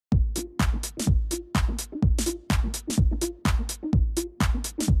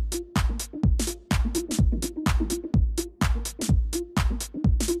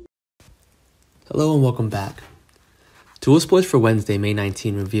Hello and welcome back. DOOL spoilers for Wednesday, May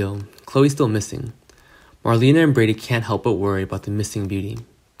 19 reveal Chloe's still missing. Marlena and Brady can't help but worry about the missing beauty.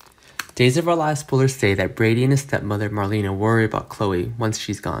 Days of Our Lives spoilers say that Brady and his stepmother Marlena worry about Chloe once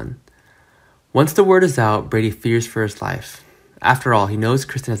she's gone. Once the word is out, Brady fears for his life. After all, he knows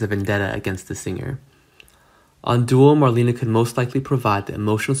Kristen has a vendetta against the singer. On DOOL, Marlena could most likely provide the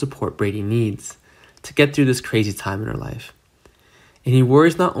emotional support Brady needs to get through this crazy time in her life. And he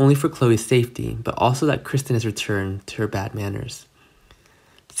worries not only for Chloe's safety, but also that Kristen has returned to her bad manners.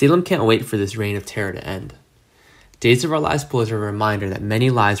 Salem can't wait for this reign of terror to end. Days of Our Lives spoilers are a reminder that many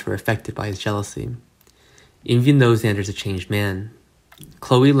lives were affected by his jealousy. Even though Xander's a changed man,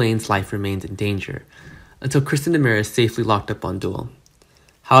 Chloe Lane's life remains in danger until Kristen DeMera is safely locked up on DOOL.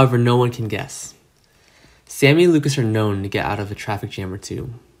 However, no one can guess. Sammy and Lucas are known to get out of a traffic jam or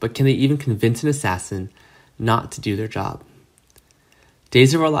two, but can they even convince an assassin not to do their job?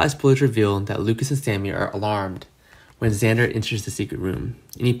 Days of Our Lives spoilers reveal that Lucas and Sammy are alarmed when Xander enters the secret room,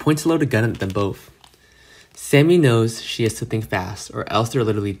 and he points a loaded gun at them both. Sammy knows she has to think fast, or else they're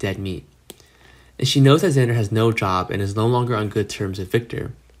literally dead meat. And she knows that Xander has no job and is no longer on good terms with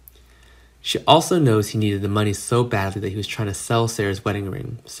Victor. She also knows he needed the money so badly that he was trying to sell Sarah's wedding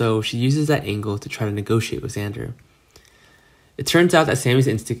ring, so she uses that angle to try to negotiate with Xander. It turns out that Sammy's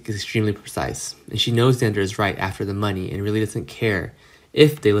instinct is extremely precise, and she knows Xander is right after the money and really doesn't care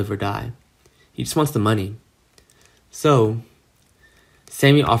if they live or die. He just wants the money. So,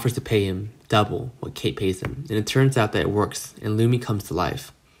 Sammy offers to pay him double what Kate pays him, and it turns out that it works, and Lumi comes to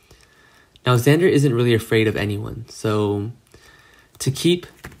life. Now, Xander isn't really afraid of anyone, so to keep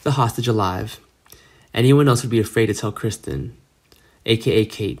the hostage alive, anyone else would be afraid to tell Kristen, aka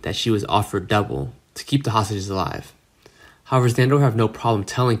Kate, that she was offered double to keep the hostages alive. However, Xander will have no problem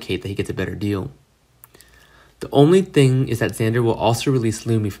telling Kate that he gets a better deal. The only thing is that Xander will also release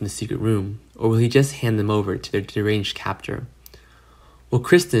Lumi from the secret room, or will he just hand them over to their deranged captor? Will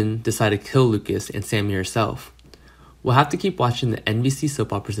Kristen decide to kill Lucas and Sammy herself? We'll have to keep watching the NBC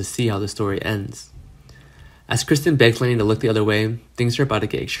soap operas to see how the story ends. As Kristen begs Lanny to look the other way, things are about to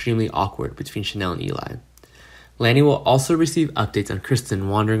get extremely awkward between Chanel and Eli. Lanny will also receive updates on Kristen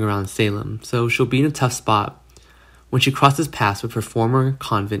wandering around Salem, so she'll be in a tough spot when she crosses paths with her former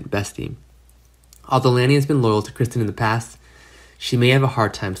convent bestie. Although Lanny has been loyal to Kristen in the past, she may have a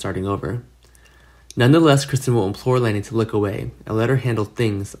hard time starting over. Nonetheless, Kristen will implore Lanny to look away and let her handle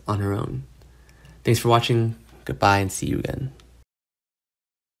things on her own. Thanks for watching. Goodbye and see you again.